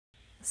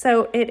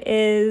So it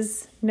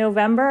is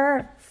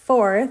November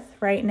 4th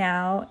right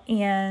now,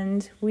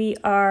 and we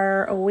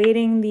are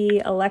awaiting the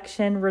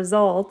election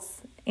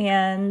results.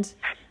 And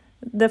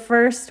the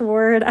first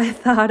word I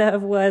thought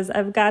of was,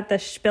 I've got the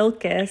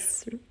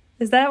spilkus.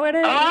 Is that what it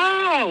is?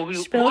 Oh,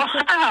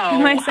 Spilkus? wow.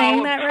 Am I saying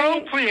How that right?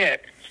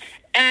 appropriate.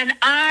 And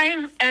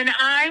I'm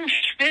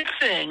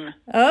schwitzing.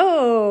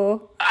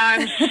 Oh.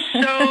 I'm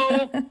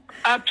so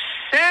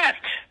upset.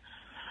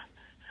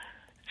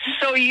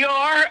 So you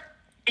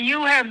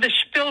have the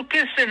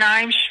spilkus and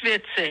I'm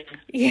schwitzing.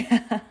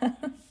 Yeah.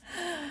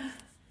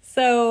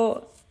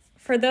 So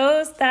for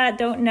those that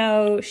don't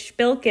know,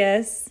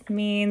 spilkus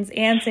means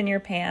ants in your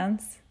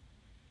pants,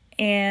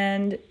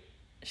 and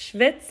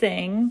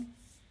schwitzing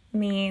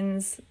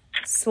means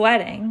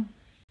sweating.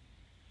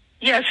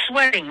 Yeah,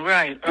 sweating,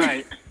 right.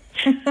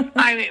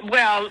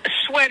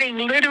 Sweating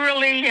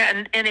literally,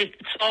 and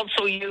it's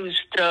also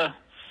used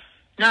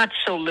not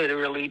so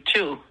literally,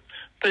 too.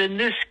 But in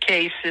this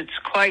case, it's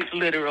quite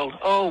literal.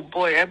 Oh,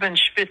 boy, I've been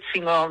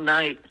schwitzing all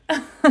night.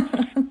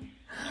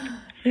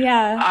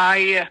 Yeah.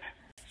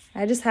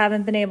 I just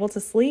haven't been able to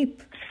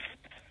sleep.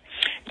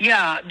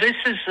 Yeah, this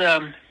is,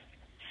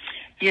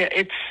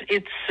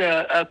 it's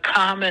a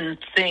common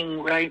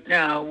thing right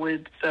now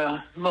with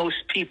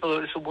most people.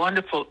 There's a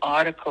wonderful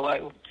article,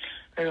 I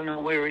don't know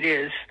where it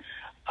is,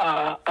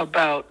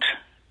 about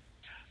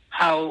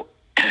how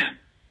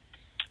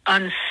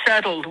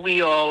unsettled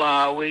we all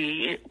are.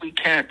 We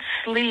can't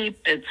sleep.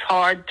 It's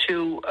hard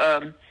to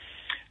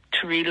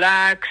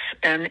relax,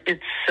 and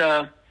it's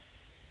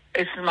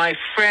my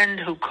friend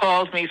who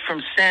called me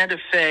from Santa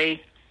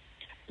Fe,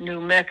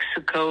 New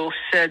Mexico,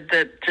 said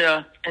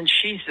that, and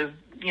she's a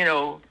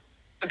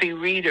heavy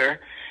reader,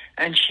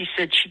 and she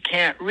said she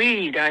can't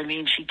read. I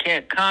mean, she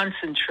can't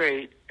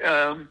concentrate,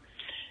 and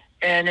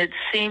it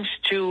seems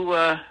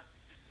to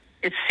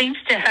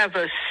have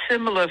a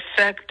similar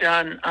effect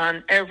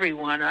on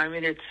everyone. I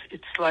mean, it's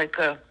like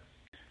a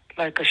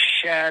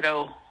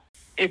shadow.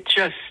 It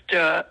just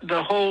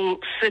the whole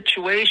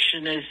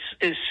situation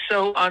is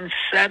so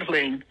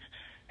unsettling,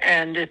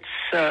 and it's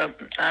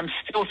I'm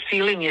still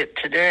feeling it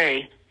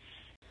today.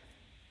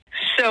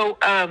 So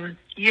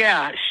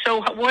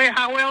So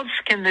how else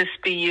can this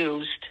be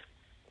used?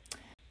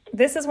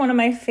 This is one of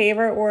my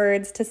favorite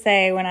words to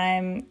say when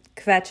I'm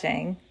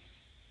kvetching.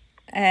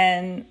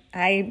 And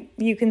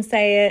you can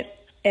say it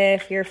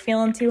if you're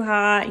feeling too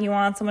hot, you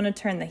want someone to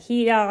turn the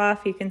heat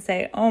off. You can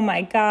say, oh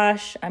my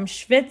gosh, I'm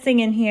schwitzing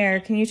in here.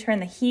 Can you turn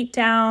the heat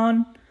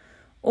down?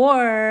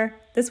 Or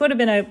this would have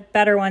been a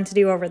better one to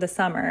do over the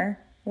summer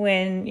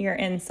when you're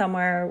in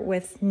somewhere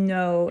with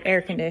no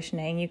air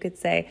conditioning. You could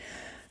say,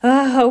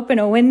 open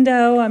a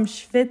window, I'm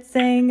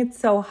schwitzing, it's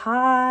so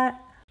hot.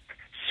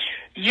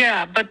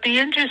 Yeah, but the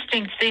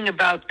interesting thing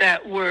about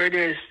that word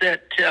is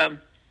that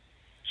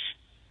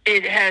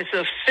it has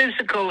a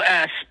physical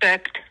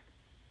aspect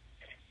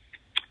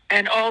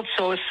and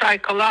also a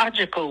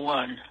psychological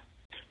one.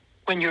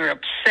 When you're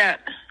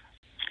upset,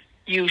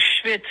 you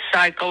schwitz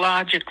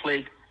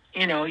psychologically.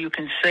 You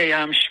can say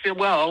I'm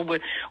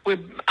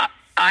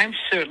I'm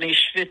certainly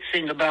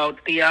schwitzing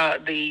about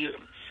the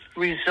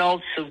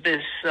results of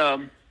this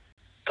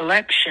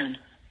election.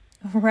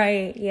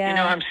 Right,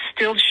 yeah. I'm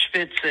still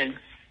schwitzing.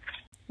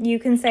 You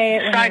can say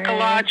it when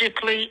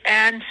psychologically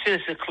and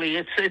physically.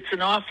 It's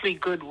an awfully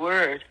good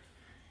word.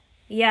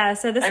 Yeah,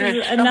 so this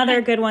is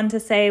another good one to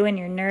say when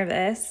you're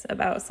nervous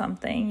about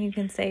something. You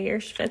can say you're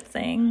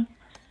schwitzing.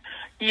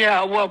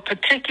 Yeah, well,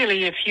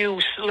 particularly if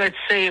let's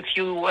say if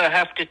you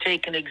have to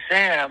take an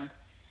exam,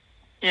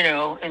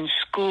 in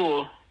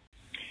school,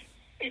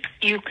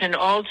 you can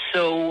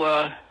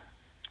also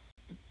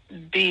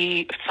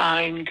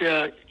find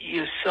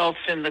yourself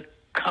in the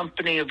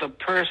company of a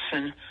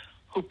person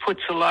who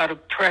puts a lot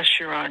of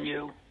pressure on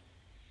you.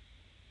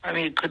 I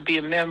mean, it could be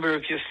a member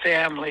of your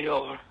family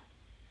or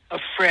a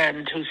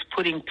friend who's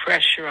putting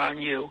pressure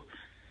on you.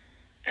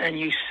 And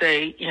you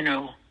say, you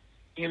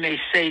may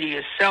say to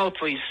yourself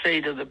or you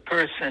say to the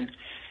person,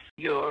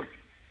 you're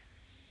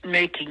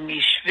making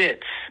me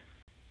schwitz.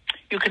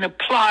 You can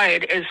apply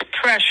it as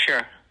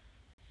pressure.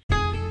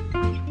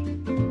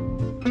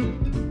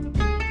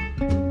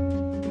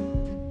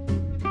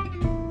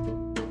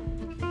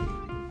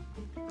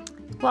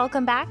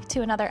 Welcome back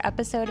to another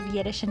episode of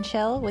Yiddish and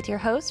Chill with your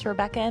hosts,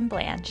 Rebecca and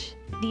Blanche.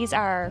 These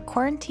are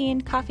quarantine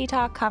coffee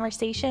talk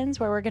conversations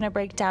where we're going to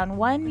break down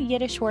one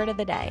Yiddish word of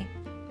the day.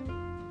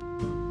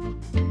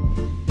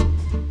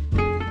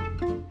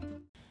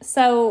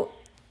 So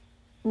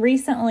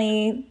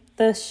recently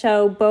the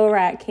show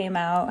Borat came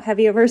out. Have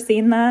you ever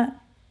seen that?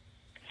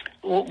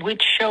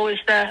 Which show is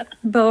that?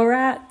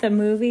 Borat, the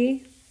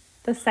movie,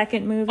 the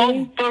second movie.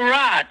 Oh,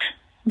 Borat.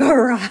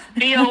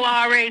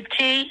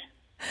 B-O-R-A-T?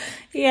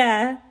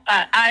 Yeah.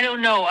 I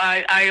don't know.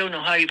 I don't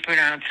know how you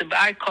pronounce it, but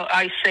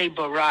I say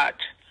Borat.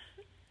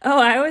 Oh,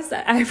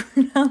 I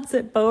pronounce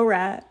it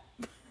Borat.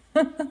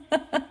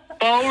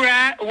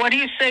 Borat? What do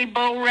you say,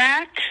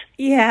 Borat?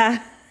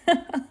 Yeah.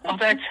 Oh,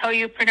 that's how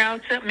you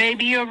pronounce it?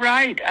 Maybe you're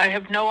right. I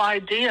have no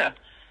idea.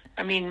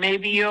 I mean,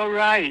 maybe you're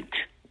right.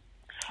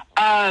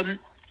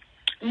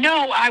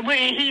 No,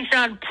 he's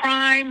on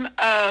Prime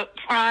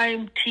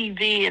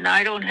TV, and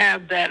I don't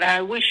have that.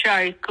 I wish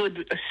I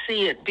could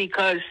see it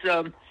because,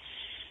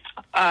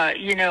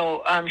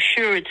 I'm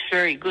sure it's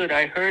very good.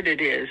 I heard it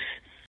is.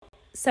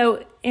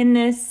 So in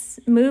this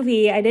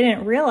movie, I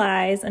didn't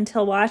realize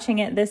until watching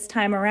it this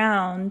time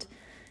around,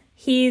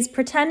 he's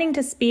pretending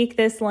to speak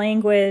this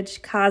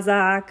language,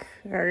 Kazakh,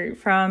 or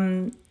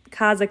from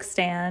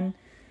Kazakhstan.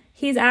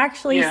 He's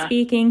actually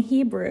speaking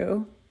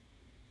Hebrew.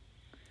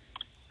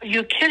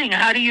 You're kidding.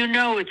 How do you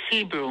know it's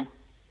Hebrew?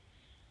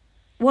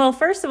 Well,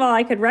 first of all,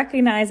 I could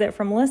recognize it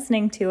from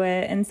listening to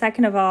it. And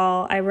second of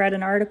all, I read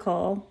an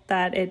article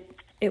that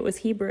it was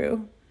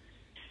Hebrew.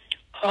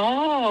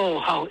 Oh,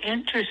 how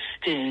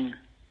interesting.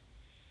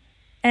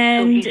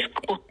 And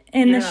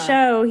in the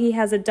show, he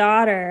has a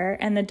daughter,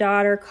 and the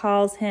daughter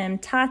calls him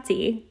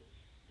Tati,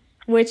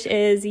 which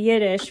is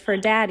Yiddish for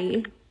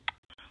daddy.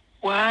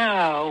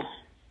 Wow.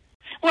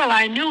 Well,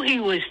 I knew he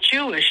was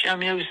Jewish. I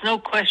mean, there was no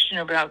question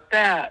about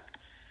that.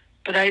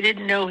 But I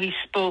didn't know he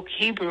spoke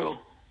Hebrew.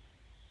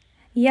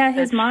 Yeah,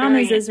 his mom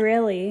is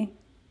Israeli.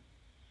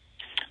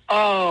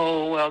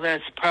 Oh, well,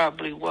 that's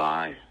probably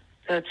why.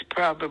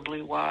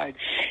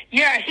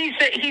 Yeah, he's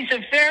a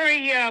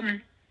very,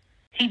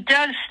 he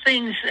does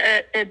things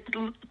at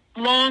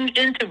long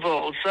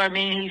intervals. I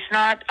mean, he's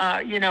not,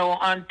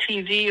 on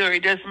TV, or he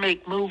doesn't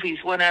make movies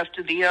one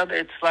after the other.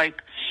 It's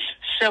like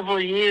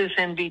several years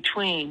in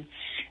between.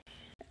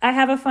 I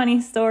have a funny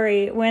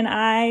story. When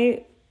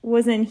I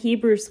was in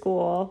Hebrew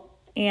school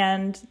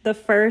and the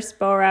first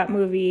Borat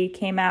movie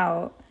came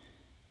out,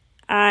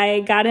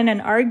 I got in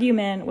an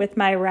argument with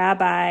my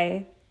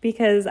rabbi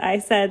because I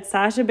said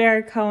Sacha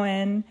Baron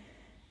Cohen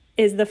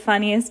is the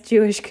funniest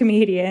Jewish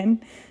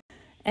comedian.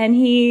 And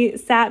he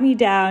sat me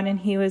down and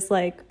he was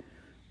like,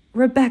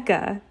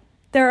 Rebecca,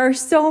 there are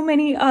so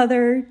many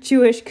other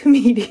Jewish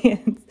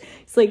comedians.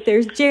 It's like,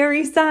 there's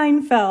Jerry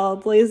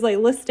Seinfeld. He's like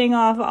listing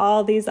off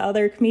all these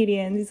other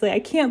comedians. He's like, I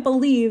can't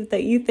believe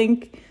that you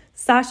think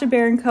Sacha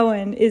Baron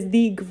Cohen is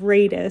the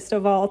greatest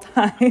of all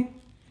time.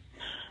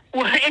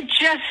 Well, it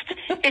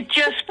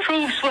just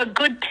proves what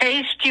good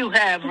taste you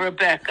have,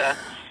 Rebecca.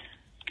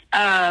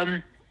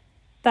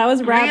 That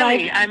was Rabbi.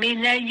 Really? I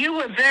mean, you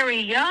were very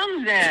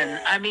young then.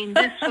 I mean,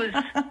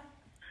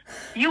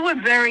 you were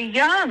very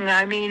young.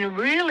 I mean,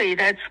 really,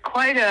 that's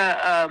quite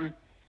a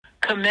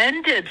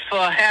commended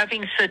for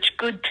having such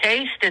good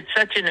taste at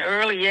such an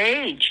early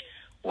age.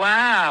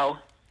 Wow.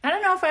 I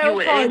don't know if I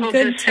would call it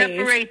good taste.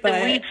 You were able to separate the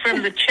wheat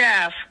from the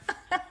chaff.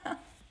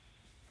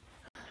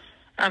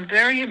 I'm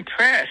very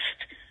impressed.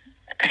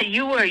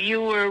 You were.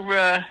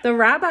 The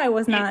rabbi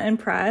was not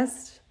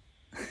impressed.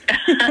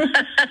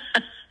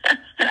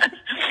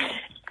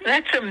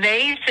 That's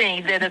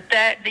amazing that at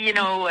that,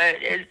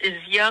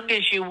 as young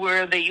as you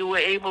were, that you were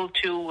able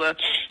to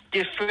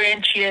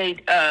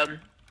differentiate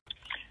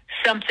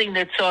something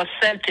that's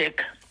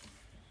authentic.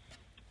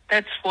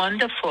 That's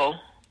wonderful.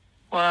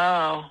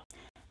 Wow.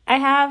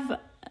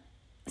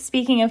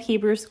 Speaking of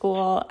Hebrew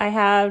school, I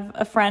have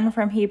a friend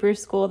from Hebrew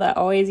school that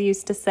always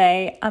used to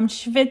say, I'm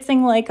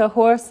schwitzing like a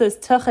horse's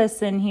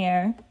tuchus in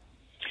here.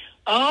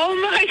 Oh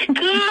my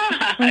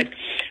God.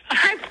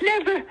 I've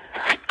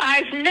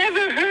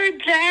never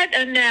heard that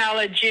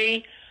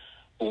analogy.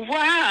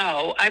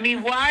 Wow. I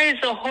mean, why is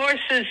a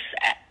horse's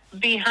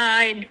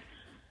behind?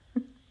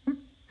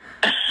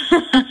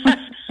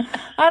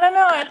 I don't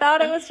know. I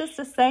thought it was just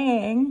a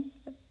saying.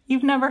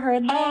 You've never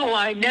heard that? Oh,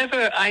 I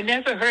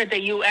never heard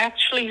that. You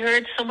actually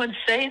heard someone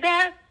say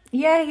that?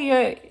 Yeah,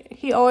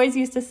 he always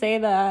used to say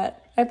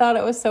that. I thought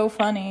it was so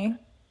funny.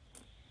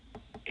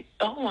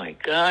 Oh my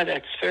God,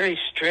 that's very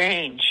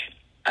strange.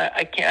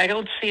 I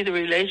don't see the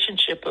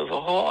relationship of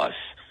a horse.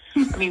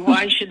 I mean,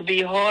 why should it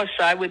be a horse?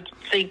 I would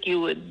think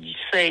you would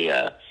say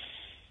a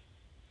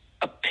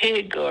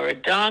pig or a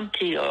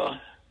donkey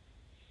or.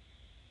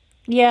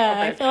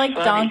 Yeah, I feel like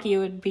funny. Donkey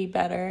would be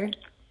better,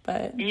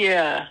 but.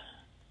 Yeah.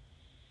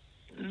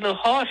 The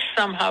horse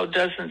somehow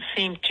doesn't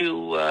seem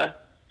to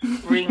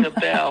ring a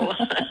bell.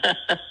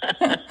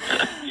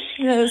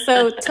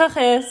 So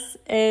tuchus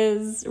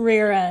is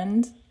rear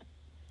end,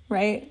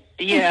 right?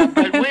 Yeah,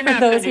 but we're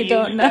not going to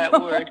use that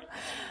word.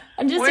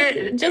 I'm just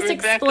Rebecca,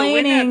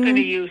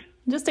 explaining.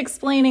 Just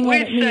explaining what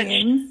it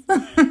means.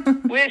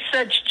 We're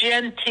such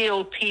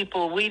genteel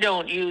people. We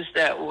don't use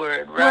that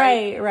word,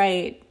 right?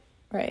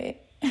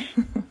 Right.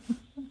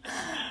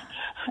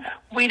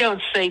 We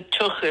don't say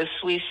tuchus.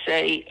 We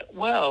say,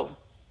 well,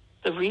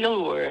 the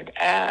real word,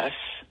 ass,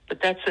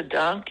 but that's a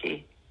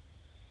donkey.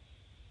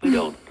 We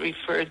don't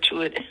refer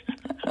to it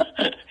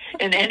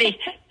in any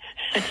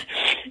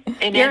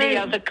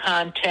other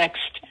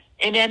context.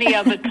 In any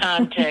other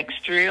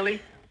context, really,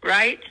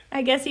 right?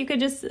 I guess you could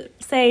just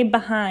say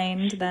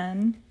behind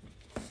then,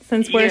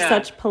 since we're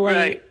such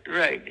polite.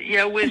 Right.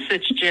 Yeah, we're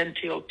such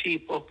genteel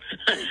people.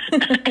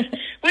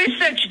 We're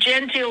such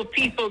genteel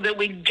people that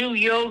we do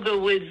yoga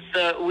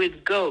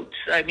with goats.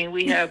 I mean,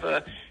 we have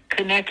a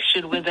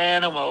connection with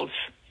animals.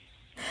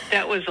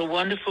 That was a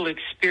wonderful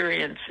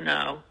experience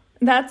now.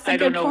 That's a I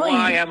good don't know point.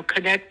 why I'm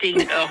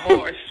connecting a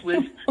horse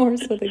with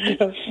Horse with a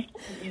goat.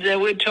 that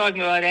we're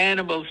talking about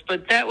animals,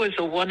 but that was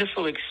a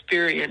wonderful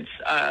experience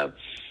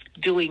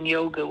doing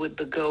yoga with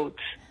the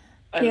goats.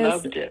 I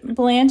loved it.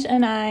 Blanche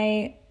and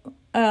I,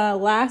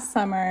 last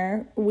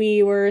summer,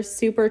 we were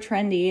super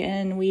trendy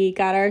and we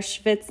got our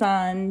schwitz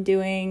on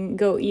doing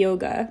goat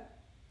yoga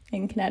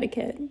in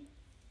Connecticut.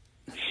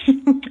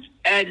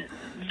 And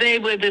they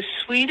were the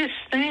sweetest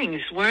things,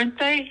 weren't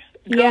they?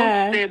 Goats,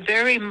 Yeah. they're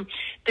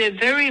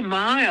very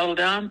mild,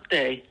 aren't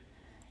they?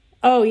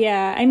 Oh,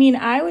 yeah. I mean,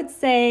 I would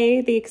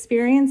say the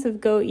experience of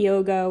goat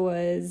yoga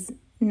was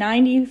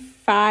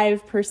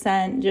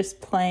 95%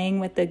 just playing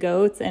with the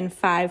goats and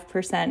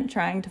 5%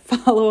 trying to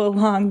follow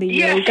along the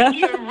yoga.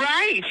 You're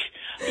right.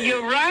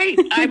 You're right.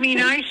 I mean,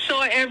 I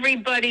saw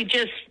everybody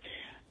just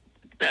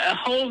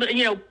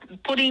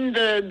putting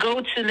the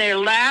goats in their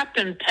lap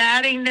and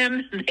patting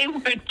them. They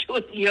weren't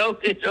doing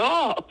yoga at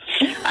all.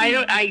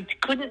 I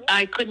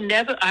could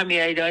never. I mean,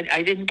 I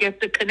didn't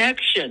get the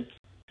connection.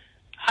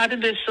 How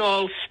did this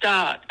all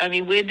start? I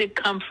mean, where did it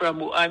come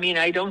from? I mean,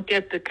 I don't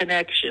get the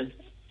connection.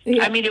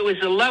 Yeah. I mean, it was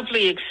a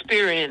lovely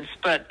experience,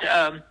 but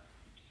I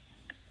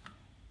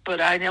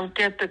don't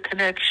get the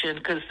connection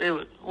because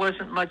there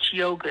wasn't much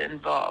yoga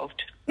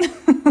involved.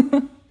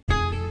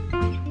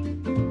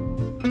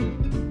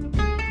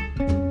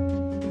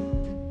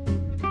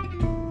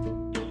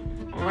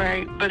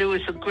 Right, but it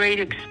was a great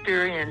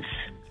experience.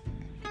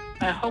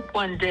 I hope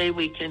one day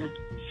we can,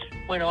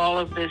 when all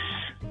of this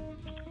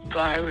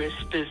virus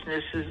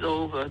business is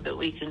over, that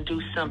we can do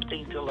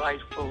something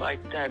delightful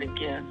like that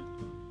again.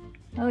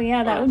 Oh,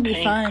 yeah, that would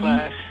be fun.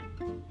 Class.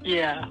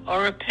 Yeah,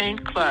 or a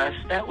paint class.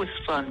 That was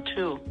fun,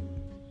 too.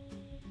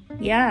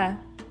 Yeah.